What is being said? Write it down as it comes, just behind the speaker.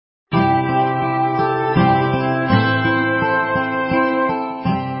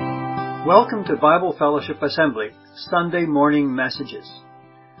Welcome to Bible Fellowship Assembly, Sunday Morning Messages.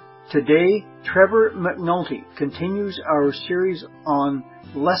 Today, Trevor McNulty continues our series on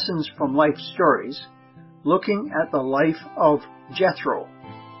Lessons from Life Stories, looking at the life of Jethro.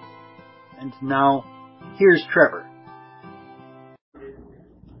 And now, here's Trevor.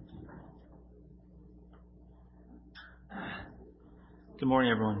 Good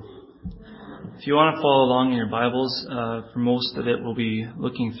morning, everyone. If you want to follow along in your Bibles, for most of it we'll be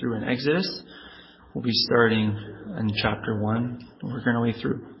looking through in Exodus. We'll be starting in chapter 1, working our way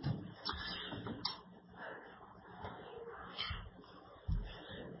through.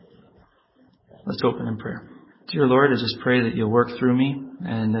 Let's open in prayer. Dear Lord, I just pray that you'll work through me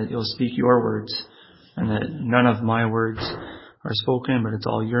and that you'll speak your words and that none of my words are spoken, but it's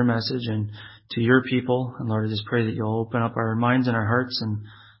all your message and to your people. And Lord, I just pray that you'll open up our minds and our hearts and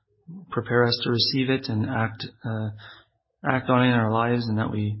prepare us to receive it and act on it in our lives, and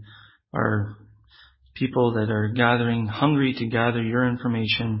that we are people that are hungry to gather your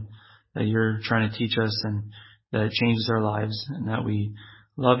information that you're trying to teach us, and that it changes our lives, and that we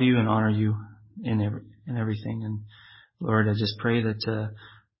love you and honor you in everything. And Lord, I just pray that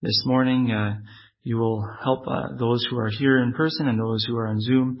this morning you will help those who are here in person and those who are on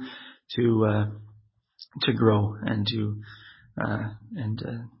Zoom to grow and to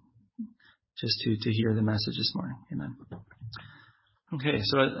hear the message this morning. Amen. Okay,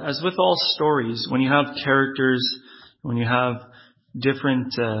 so as with all stories, when you have characters, when you have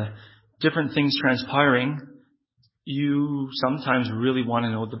different things transpiring, you sometimes really want to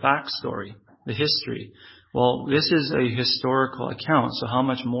know the backstory, the history. Well, this is a historical account, so how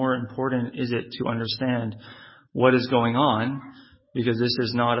much more important is it to understand what is going on? Because this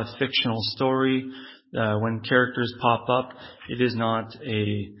is not a fictional story. When characters pop up, it is not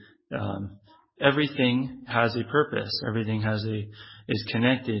everything has a purpose. Everything is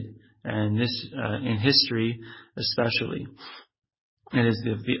connected, and this in history especially, it is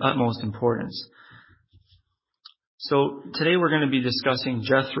the utmost importance. So today we're going to be discussing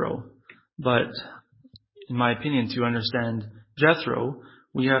Jethro, but in my opinion, to understand Jethro,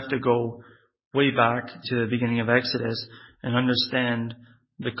 we have to go way back to the beginning of Exodus and understand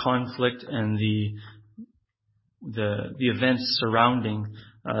the conflict and the events surrounding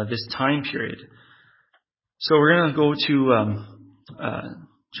this time period. So we're going to go to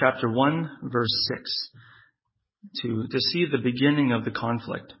chapter 1, verse 6, to see the beginning of the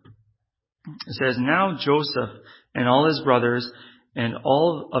conflict. It says, "Now Joseph and all his brothers and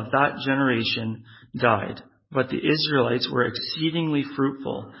all of that generation died, but the Israelites were exceedingly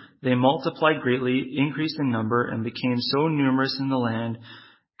fruitful. They multiplied greatly, increased in number, and became so numerous in the land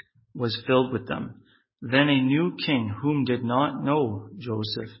was filled with them. Then a new king, to whom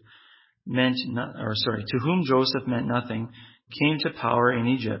Joseph meant nothing, came to power in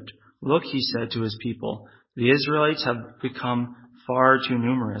Egypt. 'Look,' he said to his people, 'the Israelites have become far too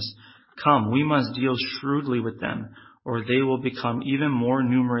numerous. Come, we must deal shrewdly with them, or they will become even more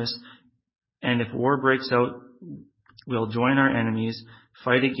numerous. And if war breaks out, we'll join our enemies,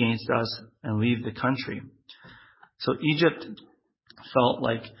 fight against us, and leave the country.'" So Egypt felt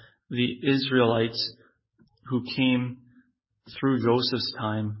like the Israelites who came through Joseph's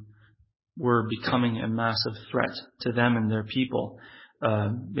time were becoming a massive threat to them and their people.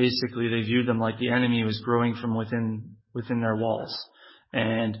 Basically, they viewed them like the enemy was growing from within their walls.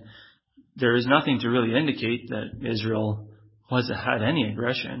 And there is nothing to really indicate that Israel had any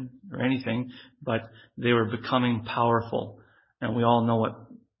aggression or anything, but they were becoming powerful. And we all know what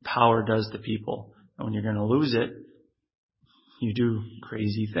power does to people. And when you're going to lose it, you do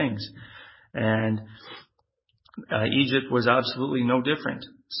crazy things. And Egypt was absolutely no different.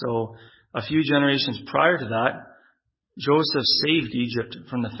 So a few generations prior to that, Joseph saved Egypt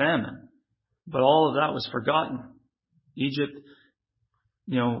from the famine. But all of that was forgotten. Egypt,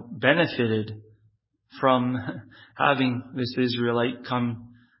 benefited from having this Israelite come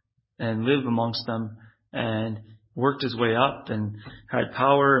and live amongst them and worked his way up and had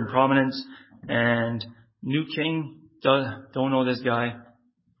power and prominence. And new king, don't know this guy.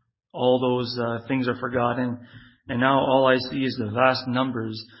 All those things are forgotten. And now all I see is the vast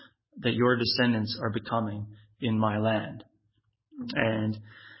numbers that your descendants are becoming in my land. And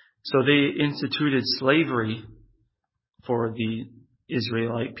so they instituted slavery for the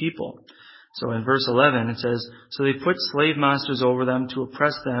Israelite people. So in verse 11 it says, "So they put slave masters over them to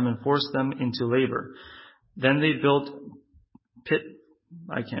oppress them and force them into labor. Then they built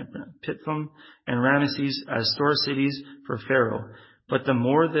Pithom and Ramesses as store cities for Pharaoh. But the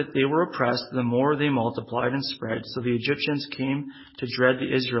more that they were oppressed, the more they multiplied and spread. So the Egyptians came to dread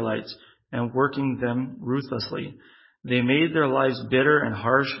the Israelites and working them ruthlessly. They made their lives bitter and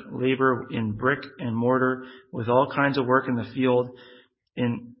harsh labor in brick and mortar, with all kinds of work in the field.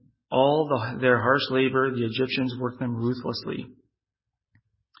 In all their harsh labor, the Egyptians worked them ruthlessly.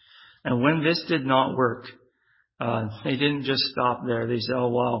 And when this did not work, they didn't just stop there. They said, oh,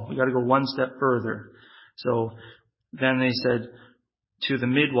 wow, we got to go one step further. So then they said to the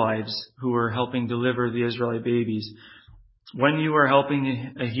midwives who were helping deliver the Israelite babies, when you are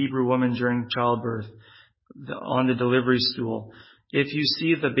helping a Hebrew woman during childbirth on the delivery stool, if you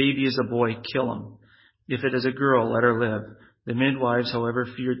see the baby is a boy, kill him. If it is a girl, let her live. The midwives, however,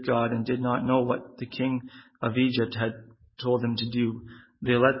 feared God and did not know what the king of Egypt had told them to do.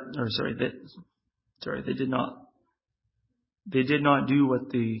 They did not do what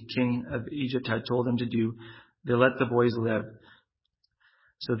the king of Egypt had told them to do. They let the boys live.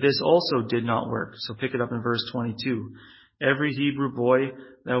 So this also did not work. So pick it up in verse 22. Every Hebrew boy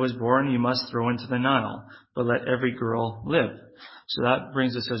that was born you must throw into the Nile, but let every girl live. So that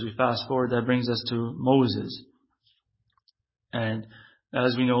brings us, as we fast forward, that brings us to Moses. And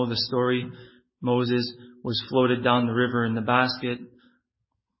as we know the story, Moses was floated down the river in the basket,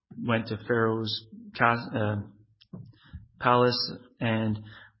 went to Pharaoh's palace, and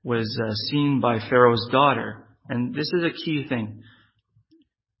was seen by Pharaoh's daughter. And this is a key thing.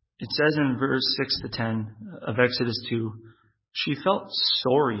 It says in verse 6 to 10 of Exodus 2, she felt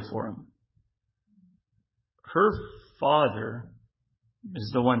sorry for him. Her father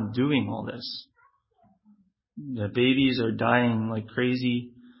is the one doing all this. The babies are dying like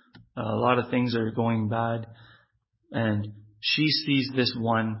crazy. A lot of things are going bad. And she sees this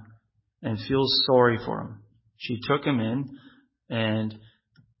one and feels sorry for him. She took him in, and,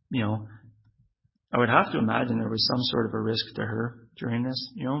 I would have to imagine there was some sort of a risk to her during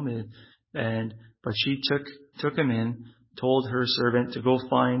this, but she took him in, told her servant to go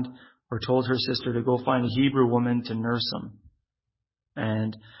find, or told her sister to go find a Hebrew woman to nurse him.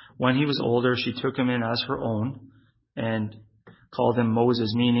 And when he was older, she took him in as her own and called him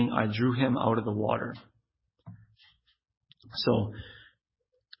Moses, meaning I drew him out of the water. So,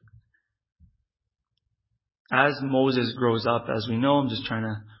 as Moses grows up, as we know, I'm just trying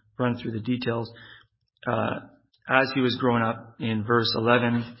to run through the details. As he was growing up, in verse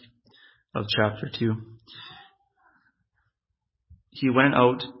 11 of chapter 2, he went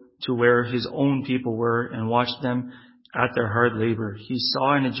out to where his own people were and watched them at their hard labor. He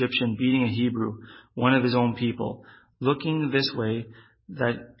saw an Egyptian beating a Hebrew, one of his own people. Looking this way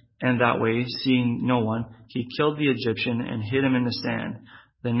and that way, seeing no one, he killed the Egyptian and hid him in the sand.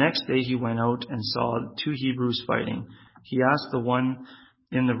 The next day he went out and saw two Hebrews fighting. He asked the one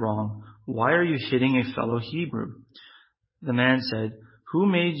in the wrong, "Why are you hitting a fellow Hebrew?" The man said, "Who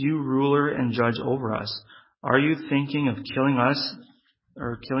made you ruler and judge over us? Are you thinking of killing us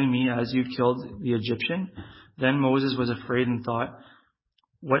or killing me as you killed the Egyptian?" Then Moses was afraid and thought,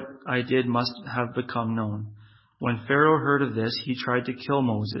 "What I did must have become known." When Pharaoh heard of this, he tried to kill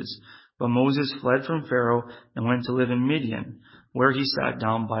Moses. But Moses fled from Pharaoh and went to live in Midian, where he sat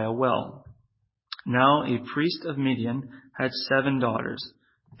down by a well. Now a priest of Midian had 7 daughters.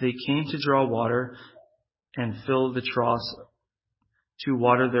 They came to draw water and fill the troughs to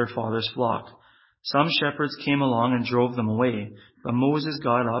water their father's flock. Some shepherds came along and drove them away, but Moses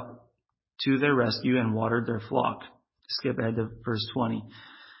got up to their rescue and watered their flock. Skip ahead to verse 20.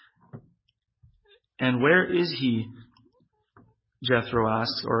 "And where is he?" Jethro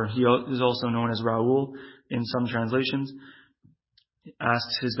asks, or he is also known as Reuel in some translations,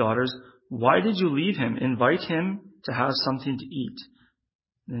 asks his daughters, "Why did you leave him? Invite him to have something to eat."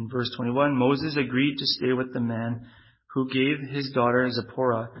 In verse 21, Moses agreed to stay with the man who gave his daughter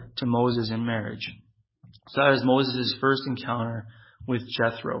Zipporah to Moses in marriage. So that is Moses' first encounter with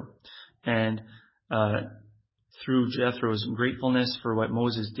Jethro. And through Jethro's gratefulness for what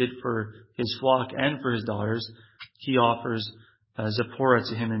Moses did for his flock and for his daughters, he offers Zipporah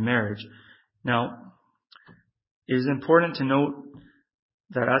to him in marriage. Now, it is important to note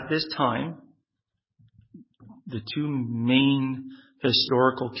that at this time, the two main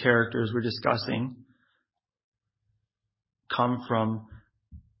historical characters we're discussing come from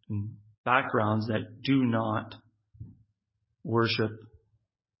backgrounds that do not worship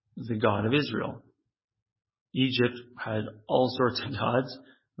the God of Israel. Egypt had all sorts of gods.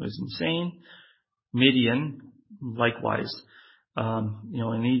 It was insane. Midian, likewise.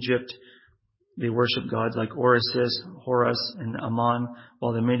 In Egypt, they worship gods like Osiris, Horus, and Ammon,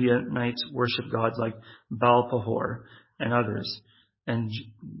 while the Midianites worship gods like Baal-Pehor and others. And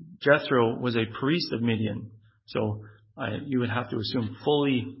Jethro was a priest of Midian, so you would have to assume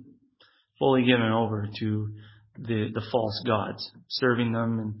fully given over to the false gods, serving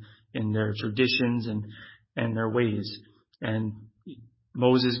them in their traditions and their ways. And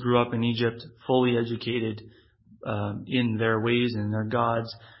Moses grew up in Egypt, fully educated in their ways and their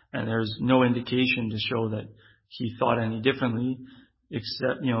gods, and there's no indication to show that he thought any differently,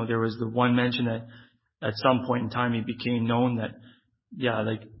 except, there was the one mention that at some point in time he became known that,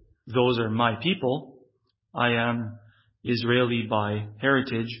 those are my people. I am Israeli by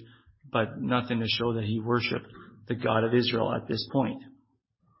heritage, but nothing to show that he worshipped the God of Israel at this point.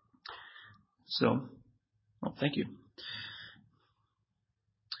 So, thank you.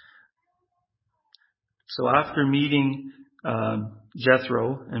 So after meeting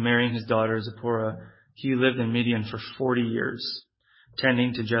Jethro and marrying his daughter Zipporah, he lived in Midian for 40 years,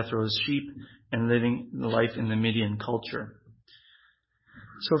 tending to Jethro's sheep and living the life in the Midian culture.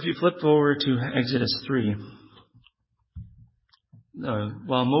 So if you flip over to Exodus 3,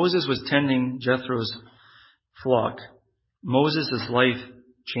 while Moses was tending Jethro's flock, Moses' life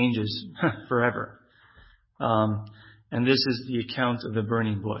changes forever. And this is the account of the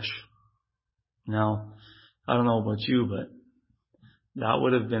burning bush. Now, I don't know about you, but that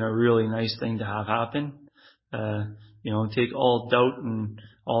would have been a really nice thing to have happen. Take all doubt and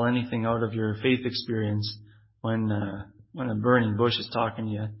all anything out of your faith experience when a burning bush is talking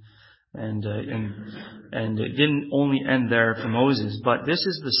to you. And it didn't only end there for Moses, but this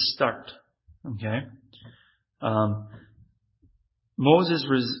is the start. Okay? Moses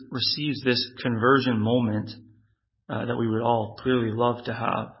receives this conversion moment that we would all clearly love to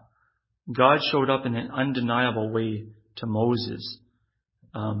have. God showed up in an undeniable way to Moses.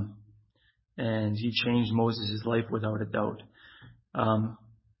 And he changed Moses' life without a doubt.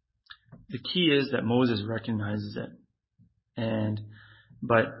 The key is that Moses recognizes it.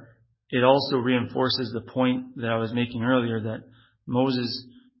 But it also reinforces the point that I was making earlier, that Moses,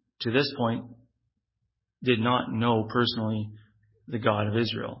 to this point, did not know personally the God of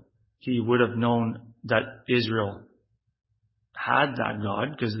Israel. He would have known that Israel had that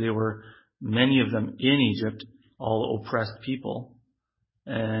God, because there were many of them in Egypt, all oppressed people.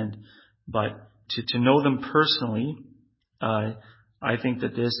 But to know them personally, I think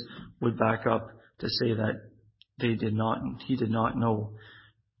that this would back up to say that he did not know.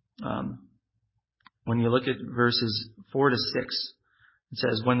 When you look at verses 4 to 6, it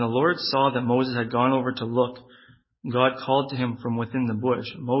says, "When the Lord saw that Moses had gone over to look, God called to him from within the bush,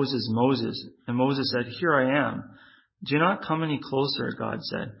 'Moses, Moses.' And Moses said, 'Here I am.' 'Do not come any closer,' God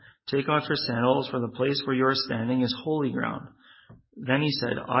said. 'Take off your sandals, for the place where you are standing is holy ground.' Then he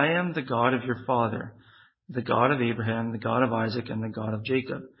said, 'I am the God of your father, the God of Abraham, the God of Isaac, and the God of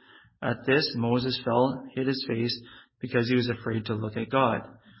Jacob.' At this, Moses fell, hid his face, because he was afraid to look at God."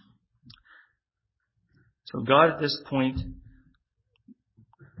 So God at this point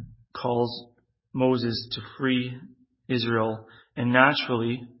calls Moses to free Israel, and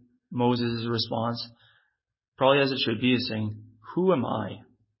naturally Moses' response, probably as it should be, is saying, "Who am I?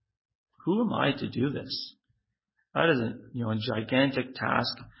 Who am I to do this?" That is a gigantic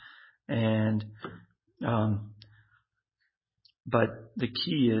task, and but the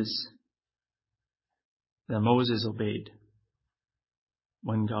key is that Moses obeyed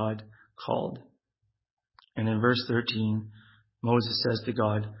when God called. And in verse 13, Moses says to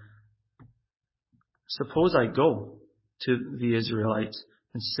God, "Suppose I go to the Israelites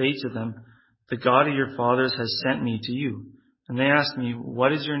and say to them, 'The God of your fathers has sent me to you.' And they ask me,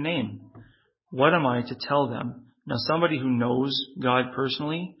 'What is your name?' What am I to tell them?" Now, somebody who knows God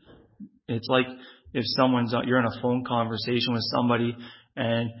personally, it's like if you're in a phone conversation with somebody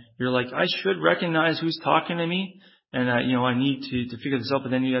and you're like, "I should recognize who's talking to me, and I need to figure this out." But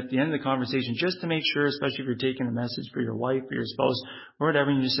then at the end of the conversation, just to make sure, especially if you're taking a message for your wife or your spouse or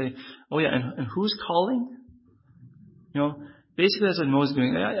whatever, and you just say, "Oh yeah, and who's calling?" Basically that's what Moses is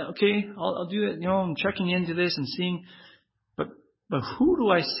doing. "Yeah, okay, I'll do it. I'm checking into this and seeing, but who do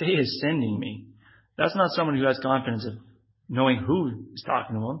I say is sending me?" That's not someone who has confidence of knowing who is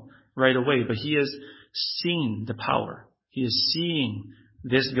talking to him right away, but he has seen the power. He is seeing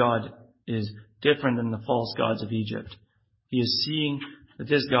this God is different than the false gods of Egypt. He is seeing that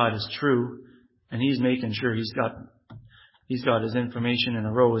this God is true, and he's making sure he's got his information in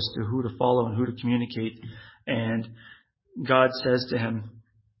a row as to who to follow and who to communicate. And God says to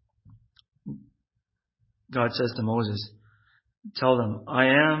Moses, "Tell them, I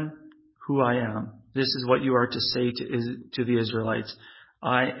am who I am. This is what you are to say to the Israelites.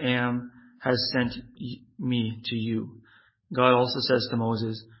 I am has sent me to you." God also says to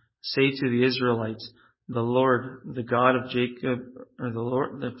Moses, "Say to the Israelites, the Lord, the God of Jacob,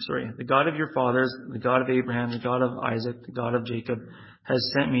 the God of your fathers, the God of Abraham, the God of Isaac, the God of Jacob,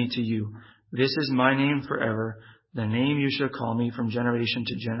 has sent me to you. This is my name forever, the name you shall call me from generation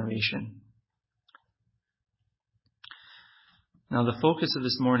to generation." Now, the focus of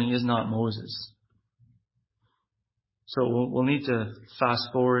this morning is not Moses. So we'll need to fast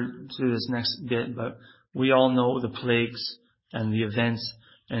forward to this next bit, but we all know the plagues and the events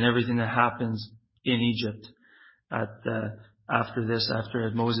and everything that happens in Egypt after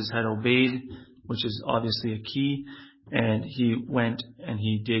Moses had obeyed, which is obviously a key, and he went and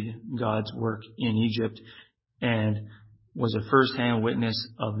he did God's work in Egypt and was a first-hand witness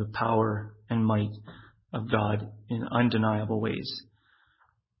of the power and might of God in undeniable ways.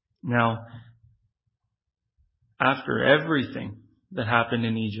 Now, after everything that happened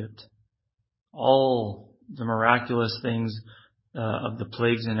in Egypt, all the miraculous things of the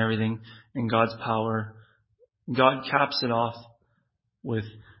plagues and everything, and God's power, God caps it off with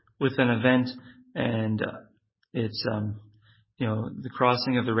an event, and it's the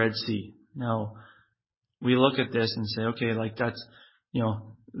crossing of the Red Sea. Now, we look at this and say, okay, like that's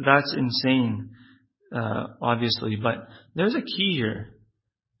insane, obviously, but there's a key here,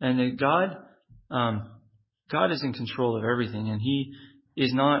 and that God is in control of everything, and He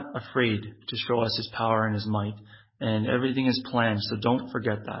is not afraid to show us His power and His might, and everything is planned, so don't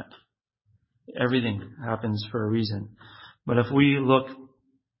forget that. Everything happens for a reason. But if we look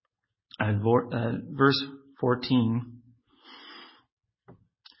at verse 14,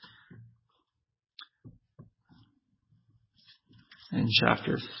 in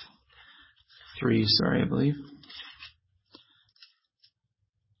chapter 3, I believe.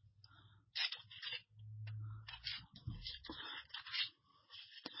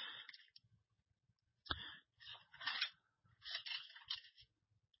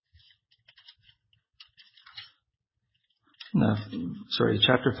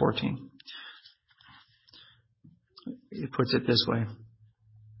 Chapter 14. It puts it this way.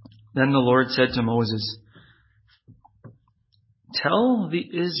 Then the Lord said to Moses, "Tell the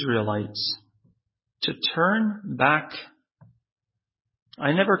Israelites to turn back."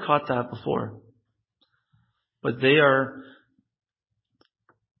 I never caught that before. But they are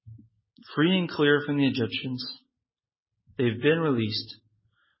free and clear from the Egyptians. They've been released.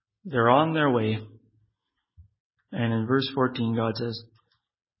 They're on their way. And in verse 14, God says,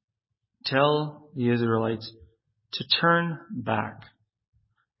 "Tell the Israelites to turn back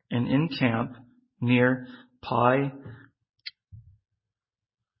and encamp near Pi-Hahiroth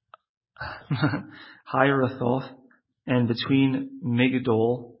and between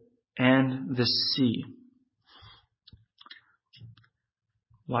Migdol and the sea."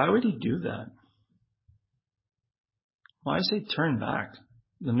 Why would He do that? Why say turn back?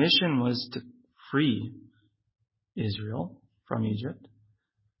 The mission was to free Israel from Egypt.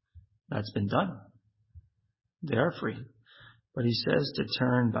 That's been done. They are free. But He says to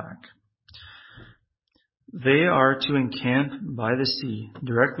turn back. They are to encamp by the sea,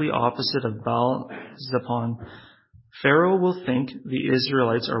 directly opposite of Baal-Zephon. Pharaoh will think the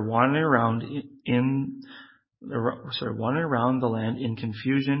Israelites are wandering around the land in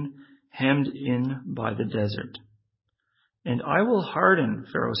confusion, hemmed in by the desert. And I will harden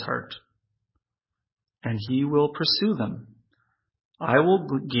Pharaoh's heart, and he will pursue them. I will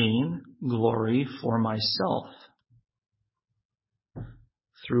gain glory for myself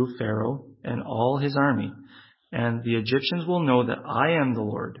through Pharaoh and all his army, and the Egyptians will know that I am the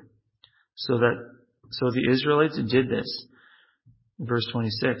Lord. So the Israelites did this. Verse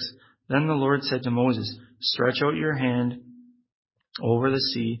 26. Then the Lord said to Moses, "Stretch out your hand over the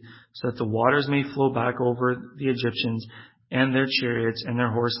sea, so that the waters may flow back over the Egyptians and their chariots and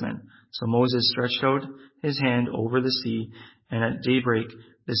their horsemen." So Moses stretched out his hand over the sea, and at daybreak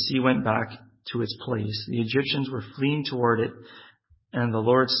the sea went back to its place. The Egyptians were fleeing toward it, and the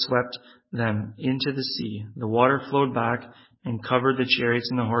Lord swept them into the sea. The water flowed back and covered the chariots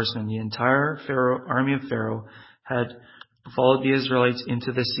and the horsemen. The entire army of Pharaoh had followed the Israelites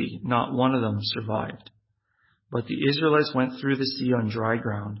into the sea. Not one of them survived. But the Israelites went through the sea on dry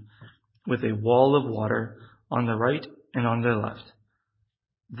ground, with a wall of water on the right and on the left.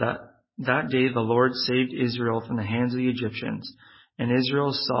 That day the Lord saved Israel from the hands of the Egyptians, and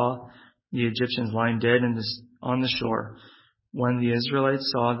Israel saw the Egyptians lying dead on the shore. When the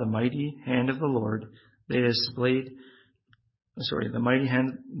Israelites saw the mighty hand of the Lord, the mighty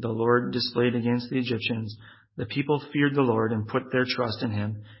hand the Lord displayed against the Egyptians, the people feared the Lord and put their trust in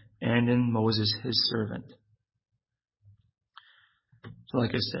Him and in Moses, His servant. So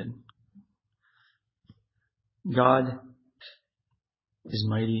like I said, God is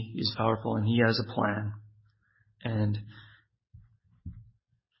mighty, He's powerful, and He has a plan. And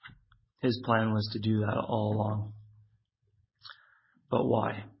His plan was to do that all along. But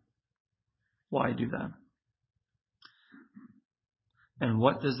why? Why do that? And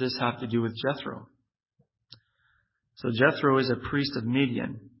what does this have to do with Jethro? So Jethro is a priest of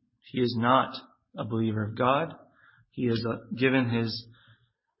Midian. He is not a believer of God. He has given his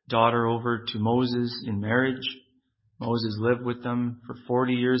daughter over to Moses in marriage. Moses lived with them for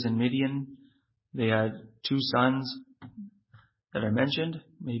 40 years in Midian. They had 2 sons that are mentioned,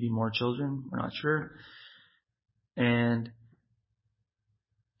 maybe more children, we're not sure. And,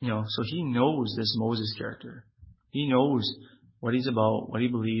 so he knows this Moses character. He knows what he's about, what he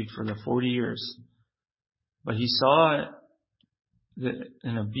believed for the 40 years. But he saw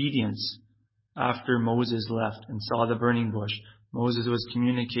an obedience after Moses left and saw the burning bush. Moses was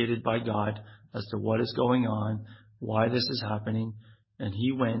communicated by God as to what is going on, why this is happening. And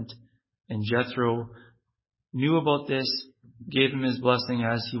he went, and Jethro knew about this, gave him his blessing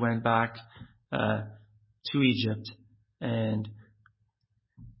as he went back to Egypt. And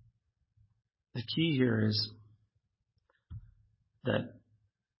the key here is that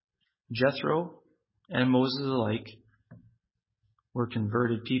Jethro and Moses alike were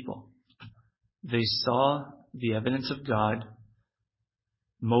converted people. They saw the evidence of God.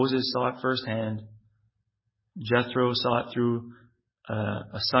 Moses saw it firsthand. Jethro saw it through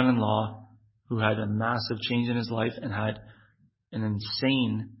a son-in-law who had a massive change in his life and had an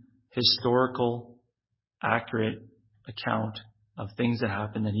insane historical, accurate account of things that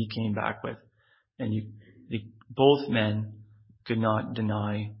happened that he came back with. And both men could not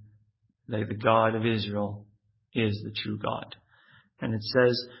deny that the God of Israel is the true God. And it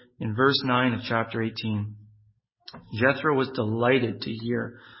says in verse 9 of chapter 18, Jethro was delighted to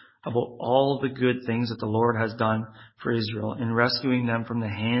hear about all the good things that the Lord has done for Israel in rescuing them from the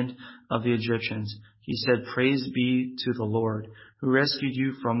hand of the Egyptians. He said, "Praise be to the Lord, who rescued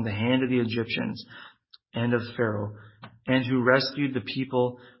you from the hand of the Egyptians and of Pharaoh, and who rescued the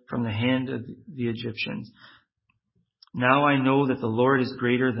people from the hand of the Egyptians. Now I know that the Lord is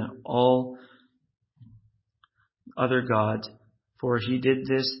greater than all other gods, for he did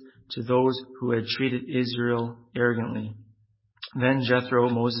this to those who had treated Israel arrogantly." Then Jethro,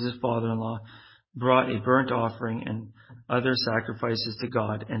 Moses' father-in-law, brought a burnt offering and other sacrifices to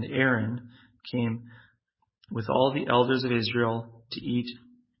God, and Aaron came with all the elders of Israel to eat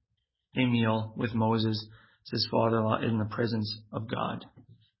a meal with Moses, his father-in-law, in the presence of God.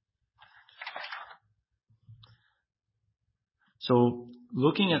 So,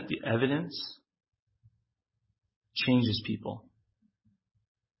 looking at the evidence changes people.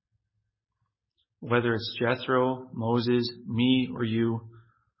 Whether it's Jethro, Moses, me, or you,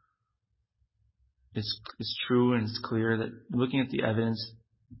 it's true and it's clear that looking at the evidence,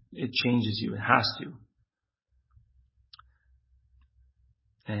 it changes you. It has to.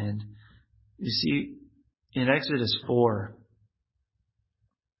 And you see, in Exodus 4,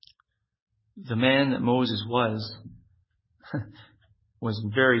 the man that Moses was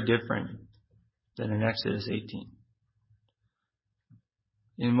very different than in Exodus 18.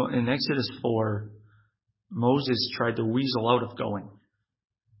 In Exodus 4, Moses tried to weasel out of going.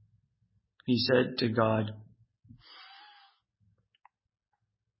 He said to God,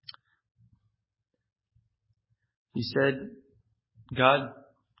 "God,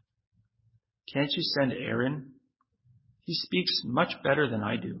 can't you send Aaron? He speaks much better than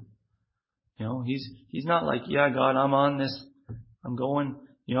I do. He's not like, yeah, God, I'm on this. I'm going.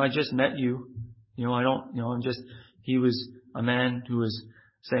 I just met you. He was a man who was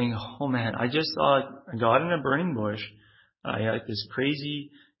saying, oh man, I just saw God in a burning bush. I had this crazy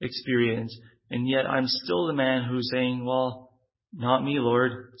experience. And yet I'm still the man who's saying, well, not me,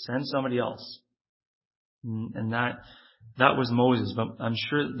 Lord, send somebody else." And that was Moses. But I'm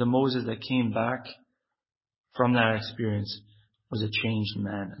sure the Moses that came back from that experience was a changed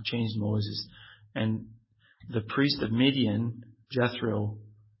man, a changed Moses. And the priest of Midian, Jethro,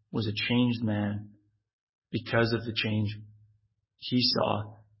 was a changed man because of the change he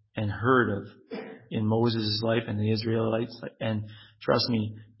saw and heard of in Moses' life and the Israelites. And trust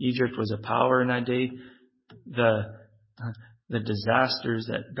me, Egypt was a power in that day. The disasters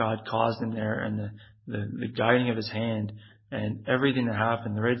that God caused in there and the guiding of his hand and everything that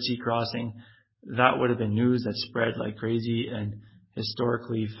happened, the Red Sea crossing, that would have been news that spread like crazy and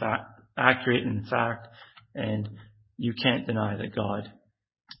historically accurate in fact. And you can't deny that God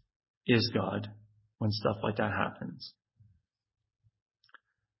is God when stuff like that happens.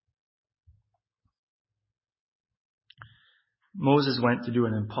 Moses went to do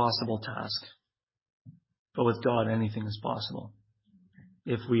an impossible task. But with God, anything is possible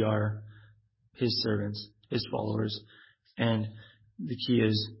if we are his servants, his followers. And the key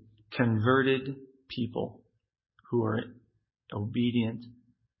is converted people who are obedient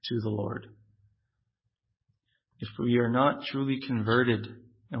to the Lord. If we are not truly converted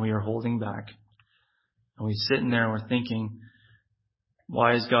and we are holding back, And we sit in there and we're thinking,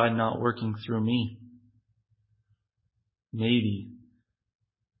 why is God not working through me? Maybe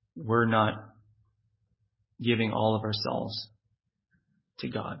we're not giving all of ourselves to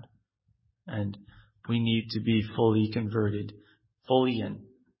God. And we need to be fully converted, fully in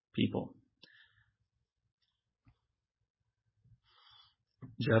people.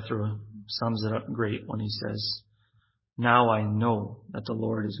 Jethro sums it up great when he says, now I know that the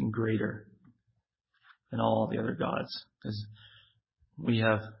Lord is greater than all the other gods. Because we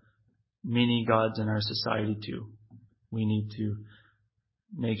have many gods in our society too. We need to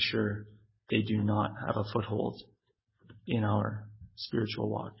make sure they do not have a foothold in our spiritual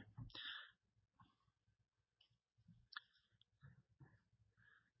walk.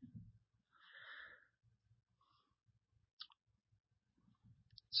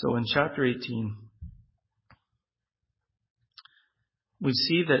 So in chapter 18, we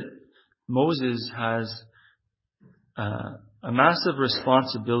see that Moses has a massive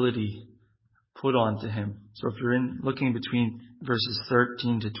responsibility put onto him. So if you're looking between verses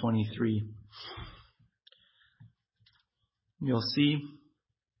 13 to 23, you'll see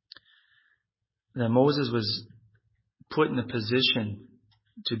that Moses was put in a position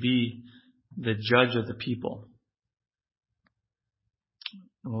to be the judge of the people.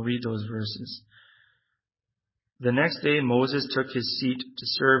 And we'll read those verses. The next day Moses took his seat to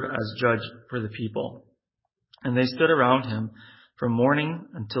serve as judge for the people, and they stood around him from morning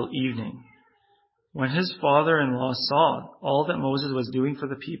until evening. When his father-in-law saw all that Moses was doing for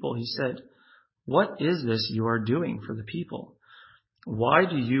the people, he said, "What is this you are doing for the people? Why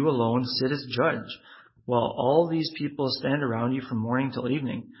do you alone sit as judge, while all these people stand around you from morning till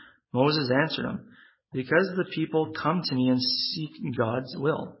evening?" Moses answered him, "Because the people come to me and seek God's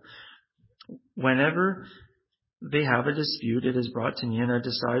will. Whenever they have a dispute, it is brought to me, and I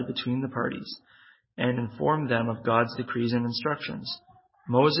decide between the parties, and inform them of God's decrees and instructions."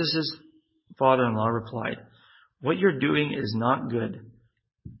 Moses' father-in-law replied, "What you're doing is not good.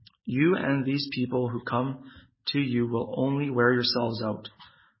 You and these people who come to you will only wear yourselves out.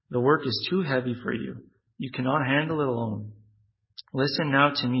 The work is too heavy for you. You cannot handle it alone. Listen now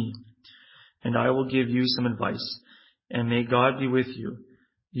to me, and I will give you some advice, and may God be with you.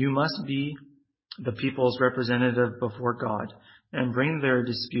 You must be the people's representative before God, and bring their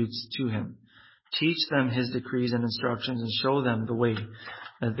disputes to him. Teach them his decrees and instructions, and show them the way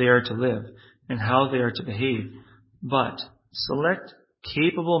that they are to live, and how they are to behave. But select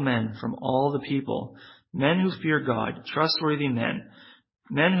capable men from all the people, men who fear God, trustworthy men,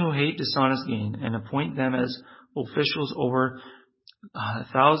 men who hate dishonest gain, and appoint them as officials over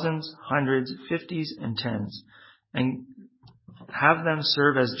thousands, hundreds, fifties, and tens, and have them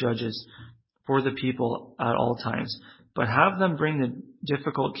serve as judges for the people at all times. But have them bring the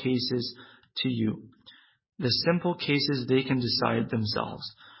difficult cases to you. The simple cases they can decide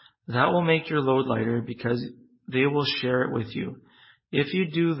themselves. That will make your load lighter, because they will share it with you. If you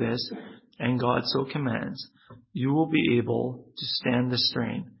do this, and God so commands, you will be able to stand the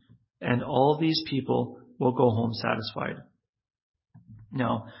strain, and all these people will go home satisfied."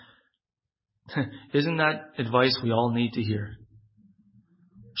 Now, isn't that advice we all need to hear?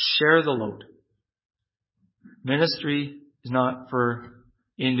 Share the load. Ministry is not for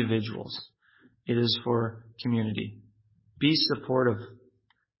individuals. It is for community. Be supportive.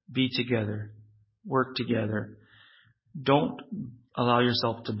 Be together. Work together. Don't allow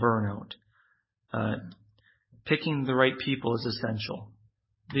yourself to burn out. Picking the right people is essential.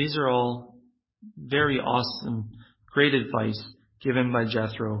 These are all very awesome, great advice given by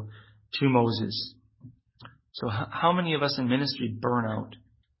Jethro to Moses. So how many of us in ministry burn out?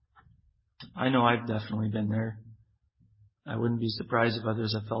 I know I've definitely been there. I wouldn't be surprised if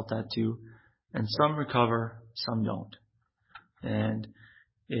others have felt that too. And some recover, some don't. And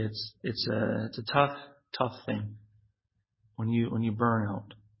it's a tough thing when you burn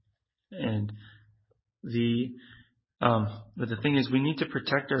out. And but the thing is, we need to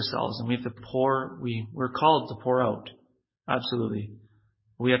protect ourselves, and we have to we're called to pour out. Absolutely.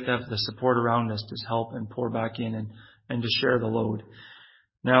 We have to have the support around us to help and pour back in and to share the load.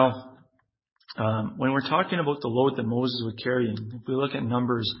 Now, when we're talking about the load that Moses was carrying, if we look at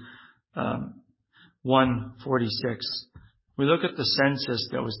Numbers 1:46, we look at the census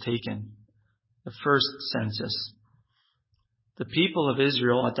that was taken, the first census. The people of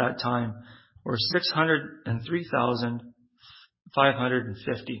Israel at that time were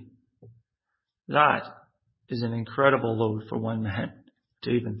 603,550. That is an incredible load for one man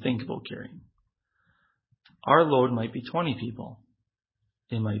to even think about carrying. Our load might be 20 people.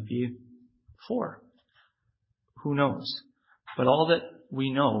 It might be 4. Who knows? But all that we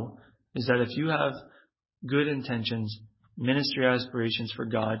know is that if you have good intentions, ministry aspirations for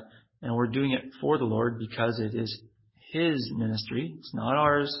God, and we're doing it for the Lord because it is His ministry. It's not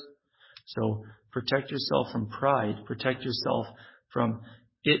ours. So protect yourself from pride. Protect yourself from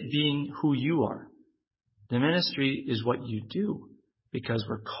it being who you are. The ministry is what you do because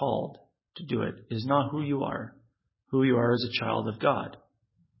we're called to do it. It is not who you are. Who you are is a child of God.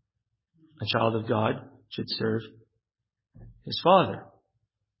 A child of God should serve his Father.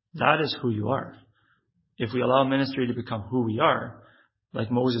 That is who you are. If we allow ministry to become who we are,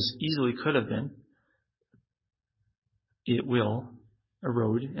 like Moses easily could have been, it will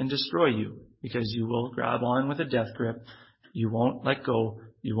erode and destroy you because you will grab on with a death grip. You won't let go.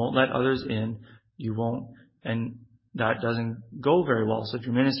 You won't let others in. You won't, and that doesn't go very well. So if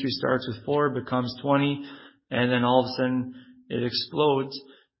your ministry starts with 4, becomes 20, and then all of a sudden it explodes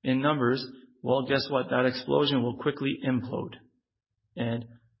in numbers, well, guess what? That explosion will quickly implode. And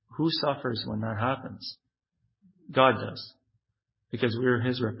who suffers when that happens? God does, because we're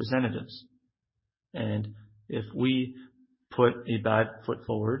His representatives. And if we put a bad foot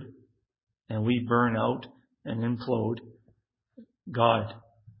forward and we burn out and implode, God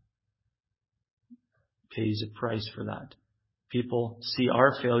pays a price for that. People see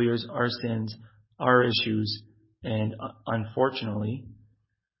our failures, our sins, our issues, and unfortunately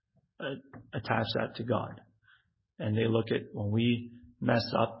attach that to God. And they look at when we mess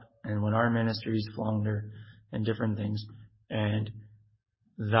up and when our ministries flounder and different things, and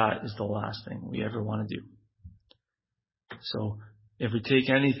that is the last thing we ever want to do. So if we take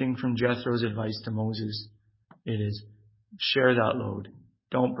anything from Jethro's advice to Moses, it is share that load,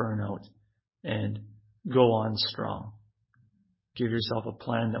 don't burn out, and go on strong. Give yourself a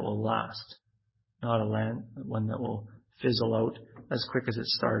plan that will last, not one that will fizzle out as quick as it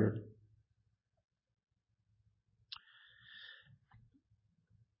started.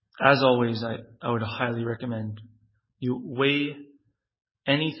 As always, I would highly recommend you weigh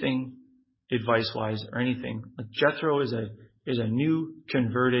anything advice-wise or anything. Like Jethro is a new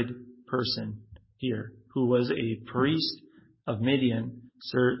converted person here who was a priest of Midian.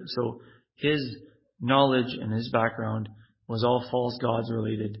 So his knowledge and his background was all false gods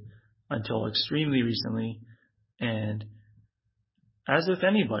related until extremely recently. And as with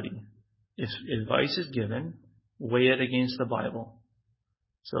anybody, if advice is given, weigh it against the Bible.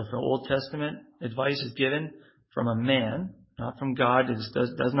 So if the Old Testament advice is given from a man, not from God, it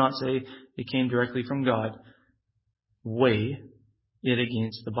does not say it came directly from God, weigh it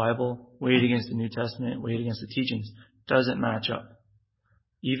against the Bible, weigh it against the New Testament, weigh it against the teachings. Doesn't match up.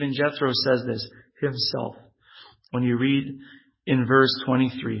 Even Jethro says this himself. When you read in verse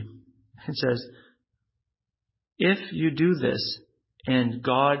 23, it says, if you do this, and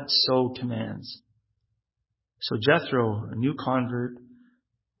God so commands. So Jethro, a new convert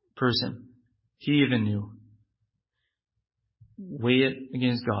person, he even knew. Weigh it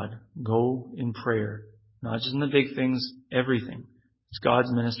against God. Go in prayer. Not just in the big things, everything. It's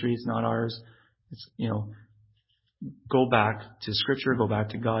God's ministry, it's not ours. It's, go back to Scripture, go back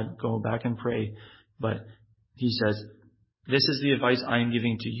to God, go back and pray. But he says, this is the advice I am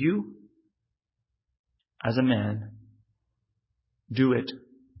giving to you as a man. Do it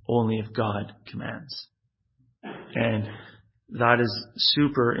only if God commands. And that is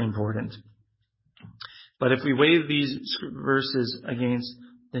super important. But if we weigh these verses against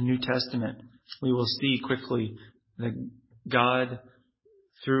the New Testament, we will see quickly that God,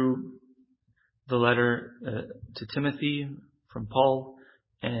 through the letter to Timothy from Paul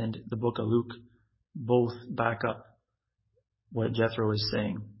and the book of Luke, both back up what Jethro is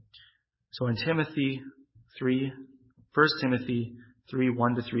saying. So in 1 Timothy 3,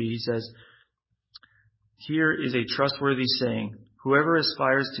 1-3, he says, here is a trustworthy saying, whoever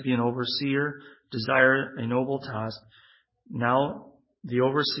aspires to be an overseer desire a noble task. Now the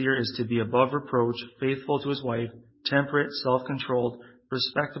overseer is to be above reproach, faithful to his wife, temperate, self-controlled,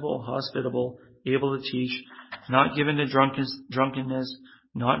 respectable, hospitable, able to teach, not given to drunkenness,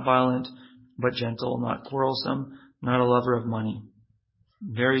 not violent, but gentle, not quarrelsome, not a lover of money.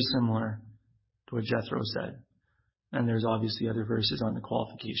 Very similar to what Jethro said. And there's obviously other verses on the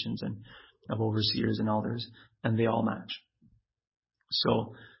qualifications and of overseers and elders, and they all match.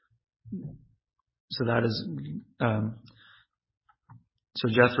 So that is, so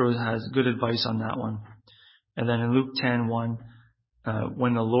Jethro has good advice on that one. And then in Luke 10:1,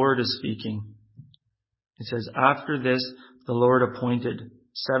 when the Lord is speaking, it says, after this, the Lord appointed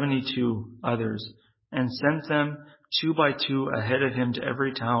 72 others and sent them 2 by 2 ahead of him to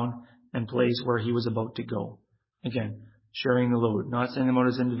every town and place where he was about to go. Again, sharing the load, not sending them out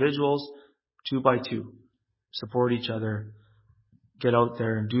as individuals, 2 by 2. Support each other. Get out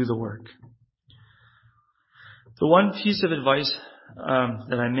there and do the work. The one piece of advice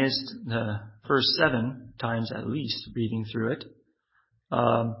that I missed the first 7 times at least reading through it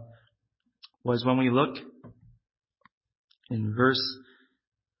was when we look in verse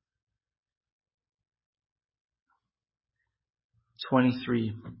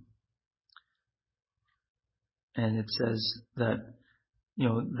 23, and it says that,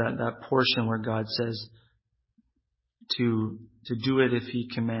 that portion where God says to do it if He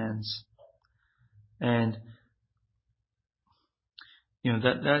commands. And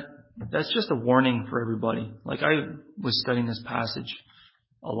that's just a warning for everybody. Like, I was studying this passage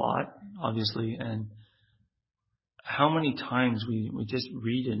a lot, obviously, and how many times we just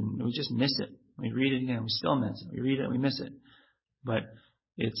read it and we just miss it. We read it again, we still miss it. We read it, we miss it. But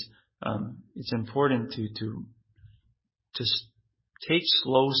it's important to take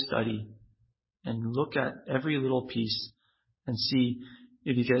slow study and look at every little piece and see,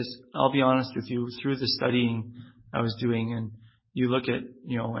 because I'll be honest with you, through the studying I was doing, and you look at,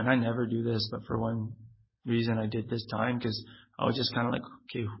 and I never do this, but for one reason I did this time, because I was just kind of like,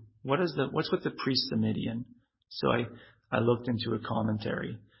 okay, what's with the priest of Midian? So I looked into a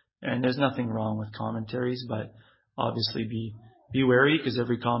commentary, and there's nothing wrong with commentaries, but obviously be wary, because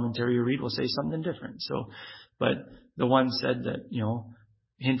every commentary you read will say something different. So, but the one said that,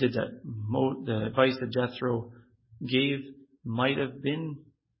 hinted that the advice that Jethro gave might have been,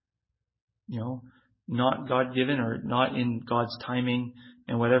 not God-given or not in God's timing,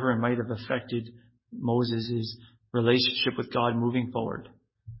 and whatever, it might have affected Moses' relationship with God moving forward,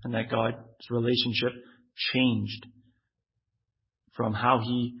 and that God's relationship changed from how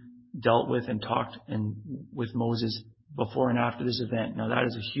He dealt with and talked with Moses before and after this event. Now, that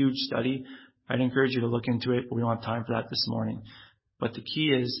is a huge study. I'd encourage you to look into it, but we don't have time for that this morning. But the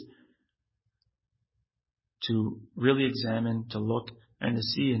key is to really examine, to look, and to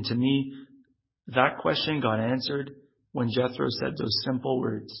see. And to me, that question got answered when Jethro said those simple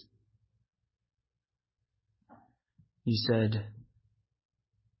words. He said,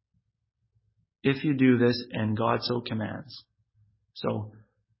 "If you do this, and God so commands." So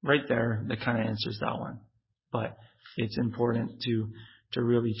right there, that kind of answers that one. But it's important to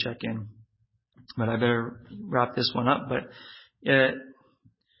really check in. But I better wrap this one up. But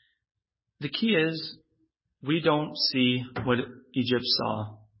the key is, we don't see what Egypt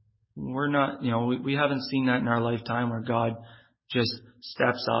saw. We're not, we haven't seen that in our lifetime where God just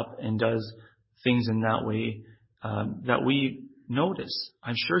steps up and does things in that way that we notice.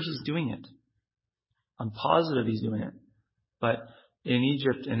 I'm sure He's doing it. I'm positive He's doing it. But in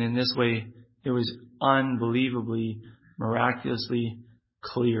Egypt and in this way, it was unbelievably, miraculously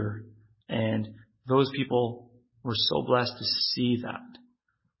clear. And those people were so blessed to see that.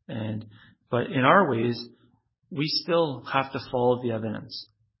 But in our ways, we still have to follow the evidence.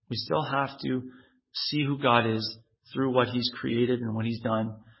 We still have to see who God is through what He's created and what He's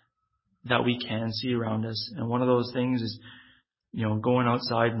done that we can see around us. And one of those things is, going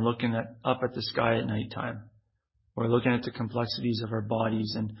outside and looking up at the sky at nighttime, or looking at the complexities of our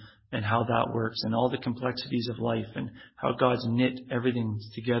bodies and how that works, and all the complexities of life, and how God's knit everything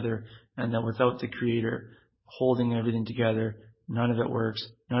together, and that without the Creator holding everything together, none of it works,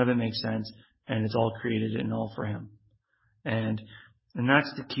 none of it makes sense, and it's all created and all for Him. And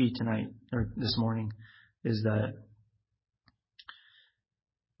that's the key tonight, or this morning, is that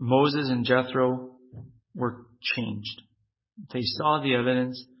Moses and Jethro were changed. They saw the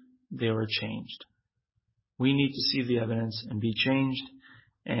evidence, they were changed. We need to see the evidence and be changed,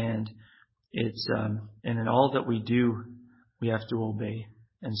 and it's and in all that we do, we have to obey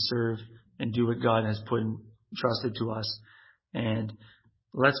and serve and do what God has trusted to us. And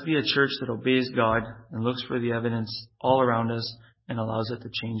let's be a church that obeys God and looks for the evidence all around us and allows it to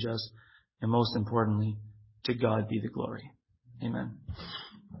change us. And most importantly, to God be the glory. Amen.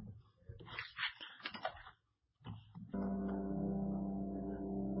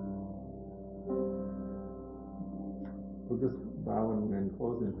 We'll just bow and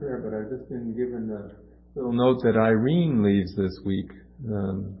close in prayer, but I've just been given a little note that Irene leaves this week.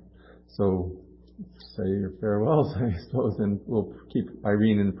 So say your farewells, I suppose, and we'll keep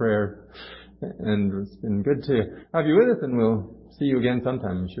Irene in prayer. And it's been good to have you with us, and we'll see you again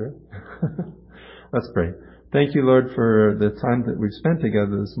sometime, I'm sure. Let's pray. Thank you, Lord, for the time that we've spent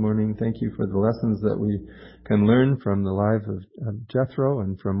together this morning. Thank you for the lessons that we can learn from the life of Jethro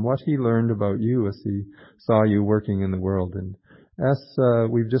and from what he learned about you as he saw you working in the world. And as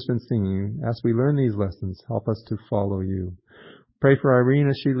we've just been singing, as we learn these lessons, help us to follow you. Pray for Irene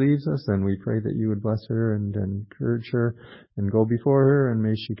as she leaves us, and we pray that you would bless her and encourage her and go before her, and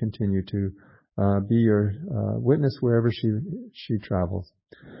may she continue to be your witness wherever she travels.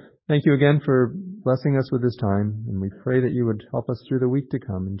 Thank you again for blessing us with this time, and we pray that you would help us through the week to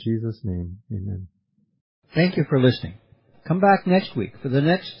come. In Jesus' name, amen. Thank you for listening. Come back next week for the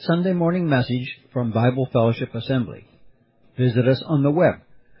next Sunday morning message from Bible Fellowship Assembly. Visit us on the web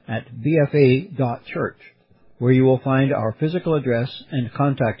at bfa.church, where you will find our physical address and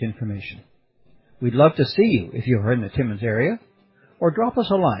contact information. We'd love to see you if you're in the Timmins area, or drop us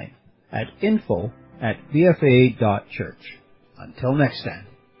a line at info@bfa.church. Until next time.